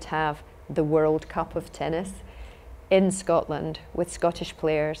that we would have the World Cup of tennis in Scotland with Scottish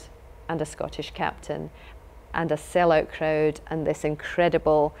players and a Scottish captain and a sellout crowd and this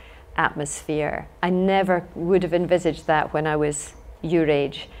incredible atmosphere. I never would have envisaged that when I was your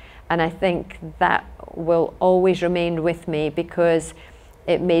age, and I think that will always remain with me, because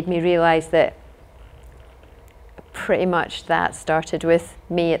it made me realise that pretty much that started with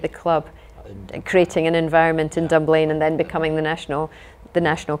me at the club, creating an environment in Dunblane and then becoming the national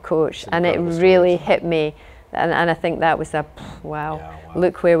coach. And it really hit me. And I think that was a wow. Yeah,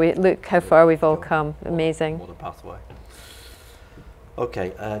 wow. Look how far we've all come. Amazing. What a pathway.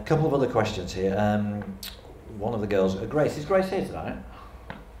 Okay, a couple of other questions here. One of the girls, Grace, is Grace here tonight?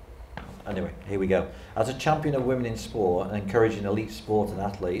 Anyway, here we go. As a champion of women in sport and encouraging elite sport and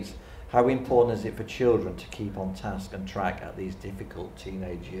athletes, how important is it for children to keep on task and track at these difficult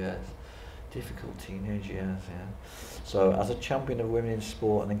teenage years? Difficult teenage years, yeah. So, as a champion of women in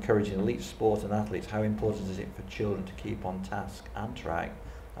sport and encouraging elite sport and athletes, how important is it for children to keep on task and track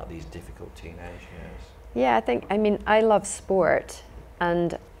at these difficult teenage years? Yeah, I love sport,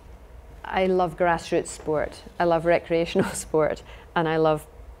 and I love grassroots sport. I love recreational sport, and I love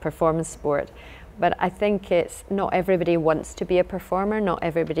performance sport. But I think it's not everybody wants to be a performer, not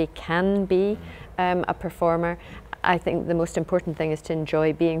everybody can be a performer. I think the most important thing is to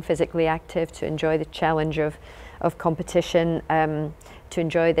enjoy being physically active, to enjoy the challenge of competition, to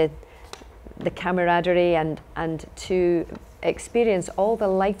enjoy the camaraderie and to experience all the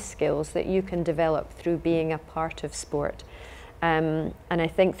life skills that you can develop through being a part of sport. And I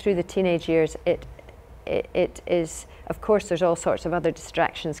think through the teenage years, it is, of course, there's all sorts of other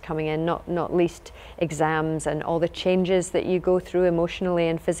distractions coming in, not least exams and all the changes that you go through emotionally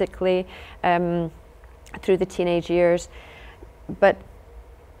and physically through the teenage years. But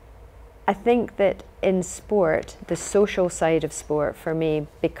I think that in sport, the social side of sport for me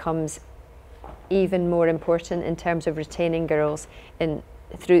becomes even more important in terms of retaining girls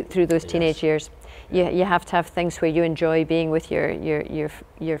through those teenage years. You have to have things where you enjoy being with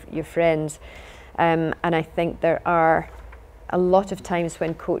your friends. And I think there are a lot of times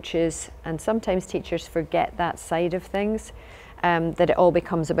when coaches and sometimes teachers forget that side of things, that it all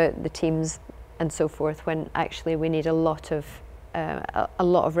becomes about the teams and so forth, when actually we need a lot of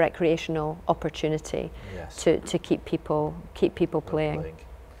recreational opportunity to keep people playing.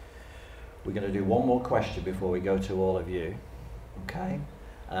 We're going to do one more question before we go to all of you, okay?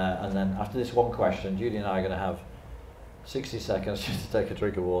 And then after this one question, Judy and I are going to have 60 seconds just to take a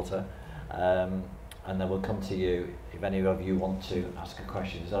drink of water, and then we'll come to you if any of you want to ask a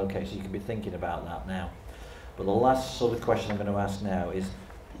question. Is that okay? So you can be thinking about that now. But the last sort of question I'm going to ask now is,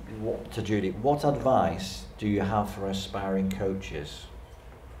 to Judy, what advice do you have for aspiring coaches?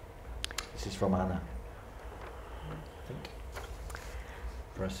 This is from Anna. I think.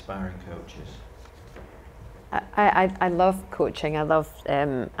 For aspiring coaches. I love coaching. I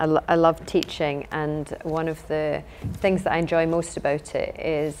love teaching, and one of the things that I enjoy most about it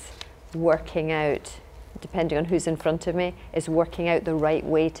is working out, depending on who's in front of me, is working out the right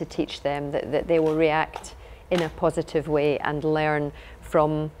way to teach them, that they will react in a positive way and learn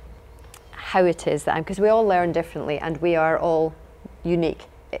from how it is that because we all learn differently and we are all unique,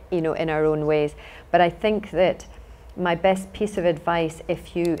 in our own ways. But I think that my best piece of advice,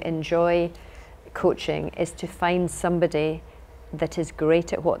 if you enjoy coaching, is to find somebody that is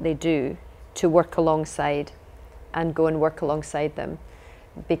great at what they do to work alongside and go and work alongside them,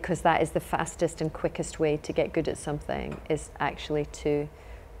 because that is the fastest and quickest way to get good at something, is actually to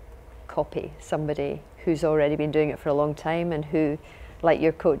copy somebody who's already been doing it for a long time and who, like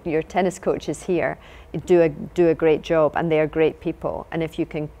your tennis coaches here, do a great job, and they are great people. And if you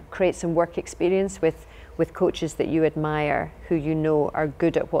can create some work experience with coaches that you admire, who you know are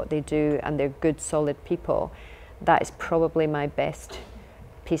good at what they do and they're good, solid people, that is probably my best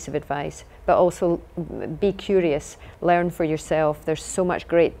piece of advice. But also be curious, learn for yourself. There's so much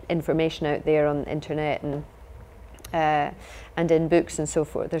great information out there on the internet and in books and so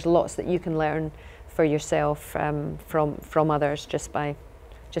forth. There's lots that you can learn for yourself from others just by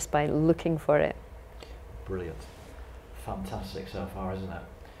looking for it. Brilliant. Fantastic so far, isn't it?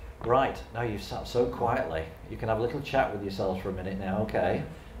 Right, now you've sat so quietly. You can have a little chat with yourselves for a minute now, okay?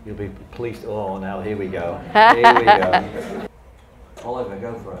 You'll be pleased. Oh, now here we go. Here we go. Oliver,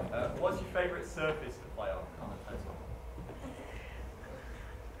 go for it. What's your favourite surface to play on a tennis court?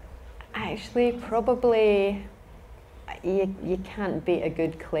 Actually, probably you can't beat a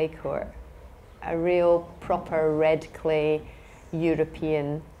good clay court. A real proper red clay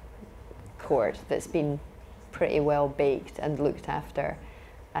European court that's been pretty well baked and looked after,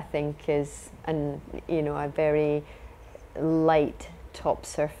 I think is, and a very light top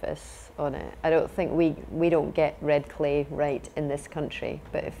surface on it. I don't think we don't get red clay right in this country,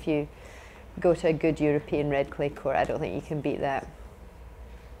 but if you go to a good European red clay court, I don't think you can beat that.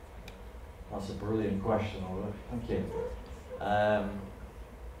 That's a brilliant question, Oliver. Thank you.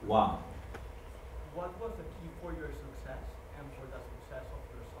 Wow. What was the key for your success and for the success of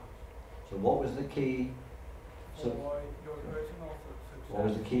So what was the key? For your personal success. What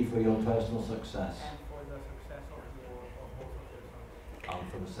was the key for your personal success? And for the success of both of your sons.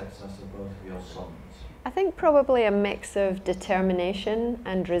 And for the success of both of your sons. I think probably a mix of determination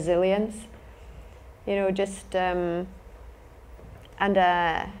and resilience. You know, just and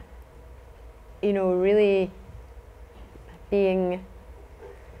you know, really being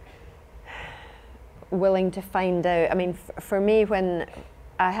willing to find out. I mean, for me, when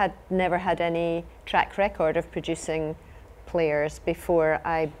I had never had any track record of producing players before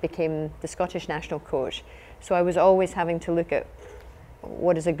I became the Scottish national coach, so I was always having to look at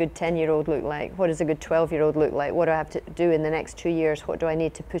what does a good 10-year-old look like? What does a good 12-year-old look like? What do I have to do in the next 2 years? What do I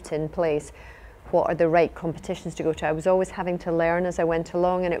need to put in place? What are the right competitions to go to? I was always having to learn as I went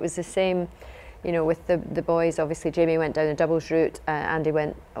along, and it was the same, you know, with the boys. Obviously, Jamie went down the doubles route, Andy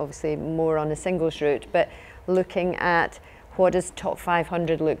went obviously more on the singles route, but looking at what does top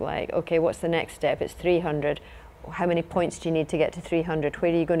 500 look like? Okay, what's the next step? It's 300. How many points do you need to get to 300?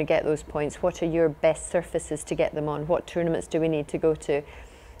 Where are you going to get those points? What are your best surfaces to get them on? What tournaments do we need to go to?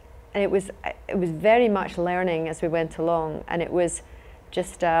 And it was very much learning as we went along, and it was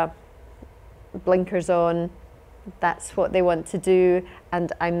just blinkers on. That's what they want to do,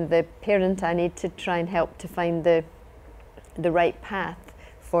 and I'm the parent. I need to try and help to find the right path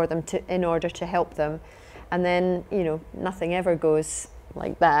for them in order to help them. And then, you know, nothing ever goes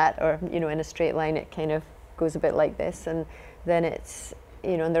like that, or, you know, in a straight line. It kind of goes a bit like this, and then it's,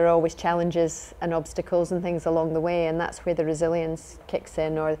 you know, and there are always challenges and obstacles and things along the way, and that's where the resilience kicks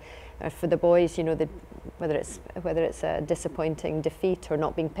in. Or for the boys, you know, whether it's a disappointing defeat or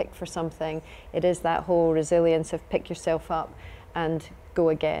not being picked for something, it is that whole resilience of pick yourself up and go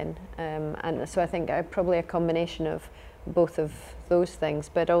again. And so I think probably a combination of both of those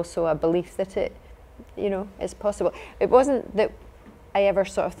things, but also a belief that it, you know, is possible. It wasn't that I ever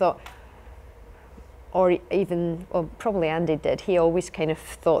sort of thought, or even, well, probably Andy did, he always kind of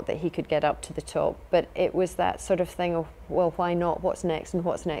thought that he could get up to the top, but it was that sort of thing of, well, why not, what's next and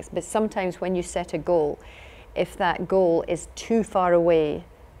what's next? But sometimes when you set a goal, if that goal is too far away,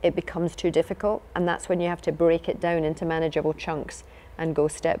 it becomes too difficult, and that's when you have to break it down into manageable chunks and go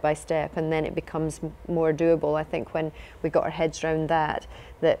step by step, and then it becomes more doable. I think when we got our heads around that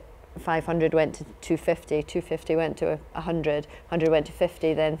 500 went to 250, 250 went to 100, 100 went to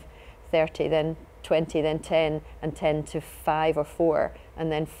 50, then 30, then 20, then 10, and 10 to 5 or 4, and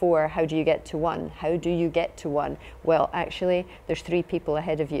then 4, how do you get to 1? How do you get to 1? Well, actually, there's 3 people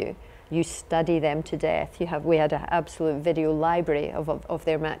ahead of you. You study them to death. We had an absolute video library of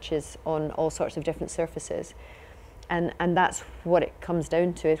their matches on all sorts of different surfaces. And that's what it comes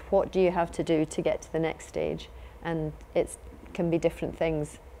down to, is what do you have to do to get to the next stage? And it can be different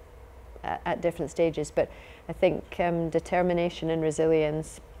things at different stages, but I think determination and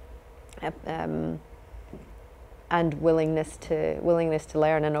resilience and willingness to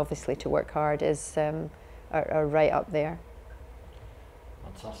learn, and obviously to work hard, is are right up there.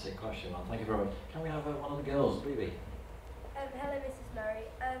 Fantastic question, man. Thank you very much. Can we have one of the girls, Bibi? Hello, Mrs. Murray.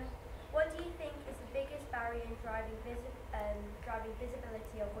 What do you think is the biggest barrier in driving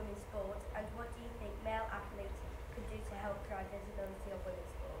visibility of women's sport, and what do you think male athletes could do to help drive visibility of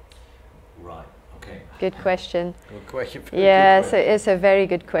women's sport? Right. Okay. Good question. Good question. Yeah, so it's a very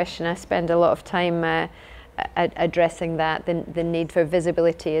good question. I spend a lot of time addressing that. The need for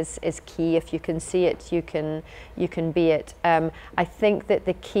visibility is key. If you can see it, you can be it. I think that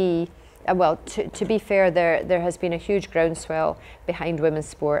the key, well, to be fair, there has been a huge groundswell behind women's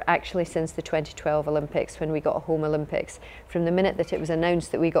sport, actually since the 2012 Olympics, when we got home Olympics. From the minute that it was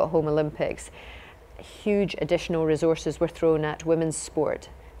announced that we got home Olympics, huge additional resources were thrown at women's sport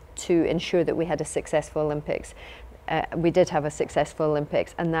to ensure that we had a successful Olympics. We did have a successful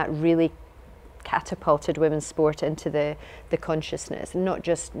Olympics, and that really catapulted women's sport into the consciousness, not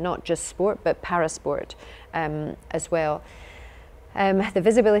just sport, but parasport as well. The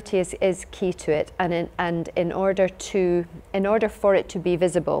visibility is key to it, and in order for it to be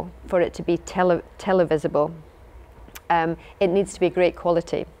visible, for it to be televisible, it needs to be great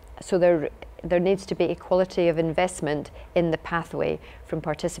quality. So there needs to be a quality of investment in the pathway from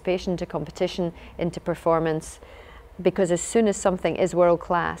participation to competition into performance, because as soon as something is world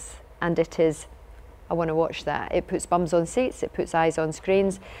class and it is, I want to watch that, it puts bums on seats, it puts eyes on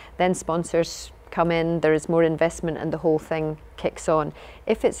screens, then sponsors come in, there is more investment, and the whole thing kicks on.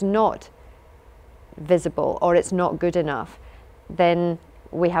 If it's not visible or it's not good enough, then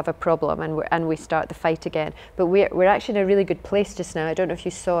we have a problem, and we start the fight again. But we're actually in a really good place just now. I don't know if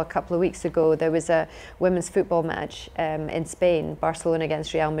you saw a couple of weeks ago, there was a women's football match in Spain, Barcelona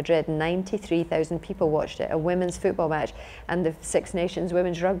against Real Madrid. 93,000 people watched it, a women's football match. And the Six Nations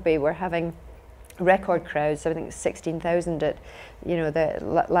women's rugby were having record crowds. I think 16,000 at, you know, the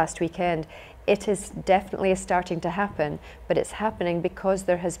last weekend. It is definitely starting to happen, but it's happening because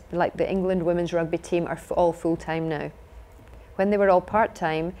there has, like, the England women's rugby team are all full-time now. When they were all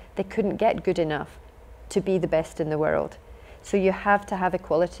part-time, they couldn't get good enough to be the best in the world. So you have to have a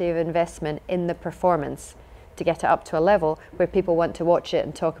quality of investment in the performance to get it up to a level where people want to watch it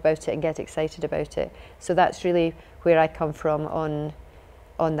and talk about it and get excited about it. So that's really where I come from on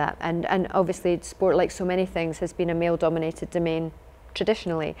that. And obviously sport, like so many things, has been a male-dominated domain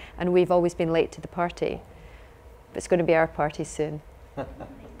traditionally, and we've always been late to the party. But it's going to be our party soon.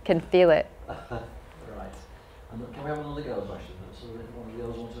 Can feel it. Right. And can we have another girls' question? So if one of the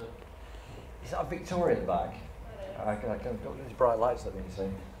girls wants to... Is that Victoria at the back? I can got these bright lights that we can see.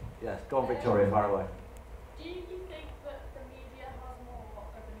 Yes, go on Victoria, far away. Do you think that the media has more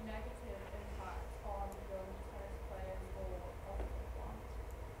of a negative impact on young tennis players or positive ones?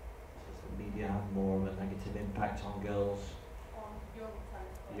 Does the media have more of a negative impact on girls? On young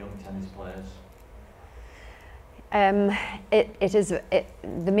tennis players? Young tennis players?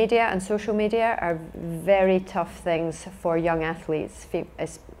 The media and social media are very tough things for young athletes,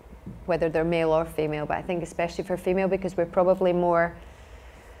 whether they're male or female, but I think especially for female, because we're probably more,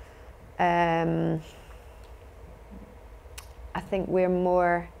 I think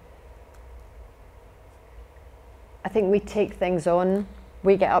we take things on,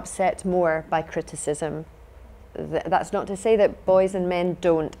 we get upset more by criticism. That's not to say that boys and men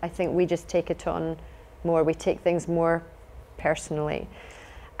don't. I think we just take it on more, we take things more personally.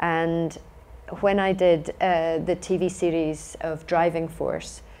 And when I did the TV series of Driving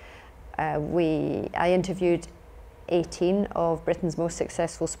Force, I interviewed 18 of Britain's most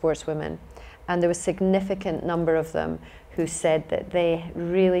successful sportswomen, and there was a significant number of them who said that they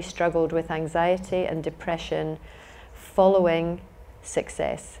really struggled with anxiety and depression following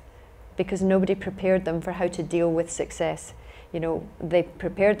success, because nobody prepared them for how to deal with success. You know, they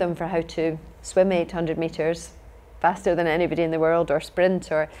prepared them for how to swim 800 meters faster than anybody in the world, or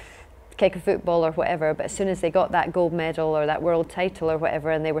sprint, or kick a football, or whatever, but as soon as they got that gold medal or that world title or whatever,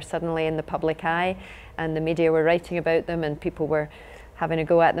 and they were suddenly in the public eye and the media were writing about them and people were having a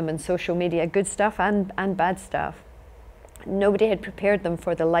go at them on social media, good stuff and bad stuff, nobody had prepared them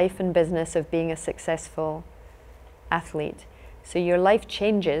for the life and business of being a successful athlete. So your life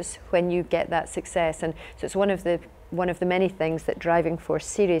changes when you get that success, and so it's one of the many things that Driving Force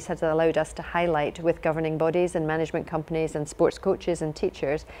series has allowed us to highlight with governing bodies and management companies and sports coaches and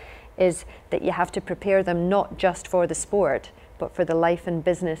teachers, is that you have to prepare them not just for the sport, but for the life and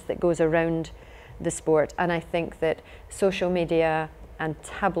business that goes around the sport. And I think that social media and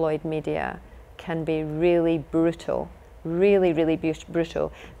tabloid media can be really brutal, really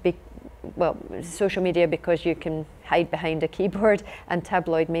brutal. Well, social media because you can hide behind a keyboard, and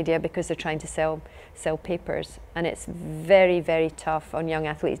tabloid media because they're trying to sell papers. And it's very tough on young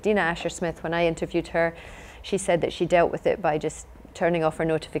athletes. Dina Asher-Smith, when I interviewed her, she said that she dealt with it by just turning off her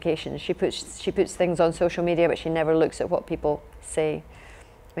notifications. She puts things on social media, but she never looks at what people say.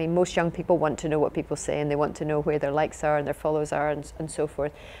 I mean, most young people want to know what people say, and they want to know where their likes are and their follows are and so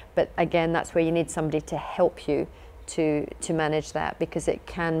forth. But again, that's where you need somebody to help you to manage that, because it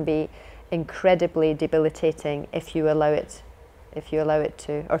can be incredibly debilitating if you allow it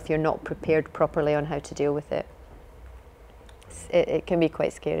to, or if you're not prepared properly on how to deal with it. It can be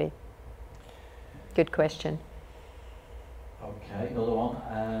quite scary. Good question. Okay, another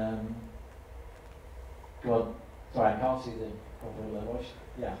one. Go on. Sorry, I can't see the proper voice.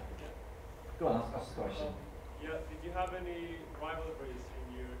 Yeah. Go on, ask the question. Yeah, did you have any rivalries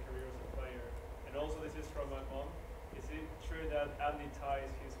in your career as a player? And also, this is from my mom. Is it true that Andy ties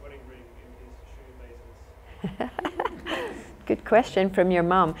his wedding ring in his shoelaces? Good question from your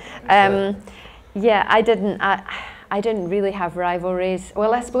mum. Yeah, I didn't really have rivalries.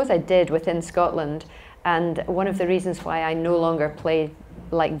 Well, I suppose I did within Scotland. And one of the reasons why I no longer play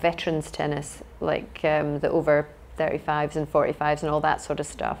like veterans tennis, like the over 35s and 45s and all that sort of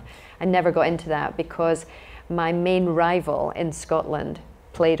stuff, I never got into that because my main rival in Scotland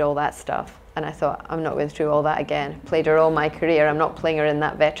played all that stuff. And I thought, I'm not going through all that again. Played her all my career, I'm not playing her in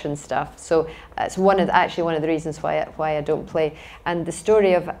that veteran stuff. So that's actually one of the reasons why I don't play. And the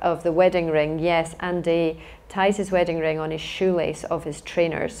story of the wedding ring, yes, Andy ties his wedding ring on his shoelace of his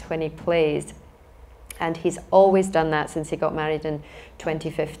trainers when he plays. And he's always done that since he got married in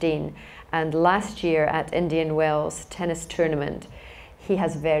 2015. And last year at Indian Wells tennis tournament, he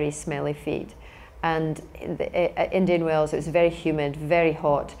has very smelly feet. And in Indian Wells, it was very humid, very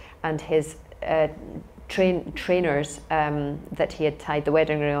hot, and his trainers that he had tied the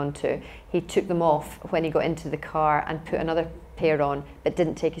wedding ring onto, he took them off when he got into the car and put another pair on, but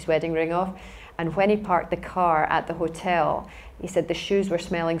didn't take his wedding ring off. And when he parked the car at the hotel, he said the shoes were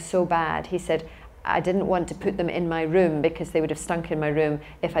smelling so bad. He said, I didn't want to put them in my room because they would have stunk in my room.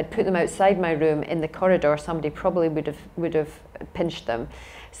 If I'd put them outside my room in the corridor, somebody probably would have pinched them.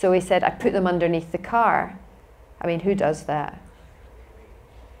 So he said, I put them underneath the car. I mean, who does that?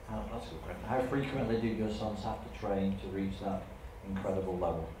 That's a good question. How frequently do your sons have to train to reach that incredible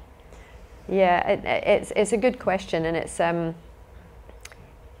level? Yeah, it's a good question, and it's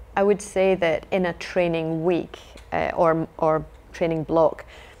I would say that in a training week or training block,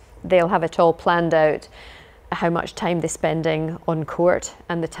 they'll have it all planned out, how much time they're spending on court,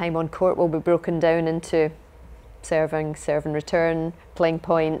 and the time on court will be broken down into serving, serve and return, playing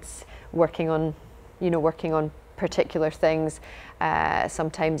points, working on particular things.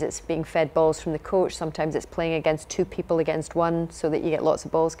 Sometimes it's being fed balls from the coach, sometimes it's playing against two people against one so that you get lots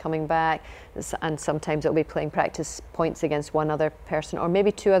of balls coming back, and sometimes it'll be playing practice points against one other person or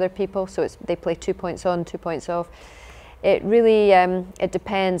maybe two other people, so they play 2 points on, 2 points off. It really, it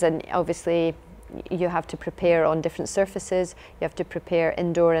depends, and obviously you have to prepare on different surfaces, you have to prepare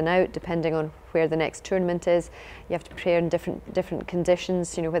indoor and out depending on where the next tournament is, you have to prepare in different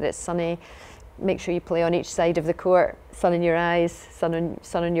conditions, whether it's sunny. Make sure you play on each side of the court, sun in your eyes, sun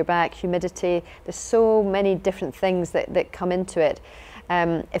on your back, humidity. There's so many different things that come into it.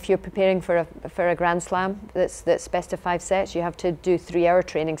 If you're preparing for a Grand Slam that's best of 5 sets, you have to do 3-hour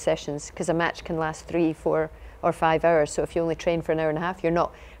training sessions because a match can last 3, 4 or 5 hours. So if you only train for an hour and a half, you're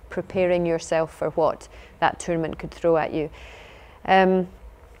not preparing yourself for what that tournament could throw at you.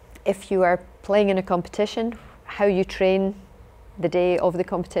 If you are playing in a competition, how you train the day of the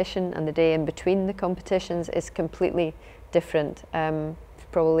competition and the day in between the competitions is completely different,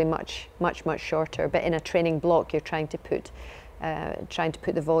 probably much shorter, but in a training block you're trying to put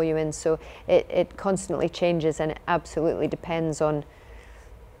the volume in, so it constantly changes, and it absolutely depends on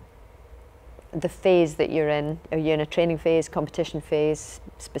the phase that you're in. Are you in a training phase, competition phase,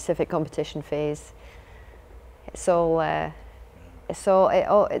 specific competition phase? The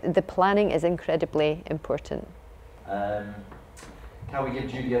planning is incredibly important. Can we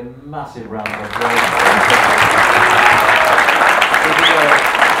give Judy a massive round of applause?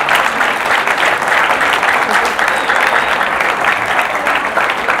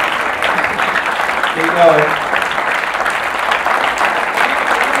 Keep going.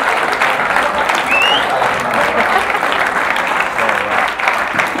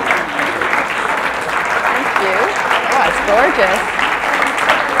 Thank you. Oh, that's gorgeous.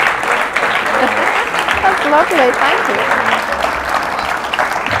 That's lovely, thank you.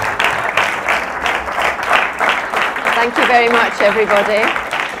 Thank you very much, everybody.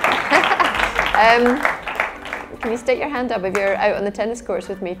 Can you stick your hand up if you're out on the tennis courts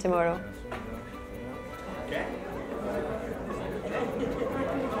with me tomorrow?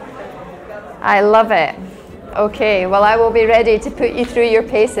 I love it. Okay, well, I will be ready to put you through your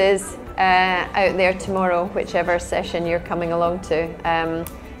paces out there tomorrow, whichever session you're coming along to. And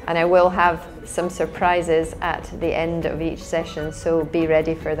I will have some surprises at the end of each session, so be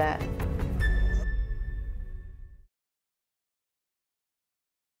ready for that.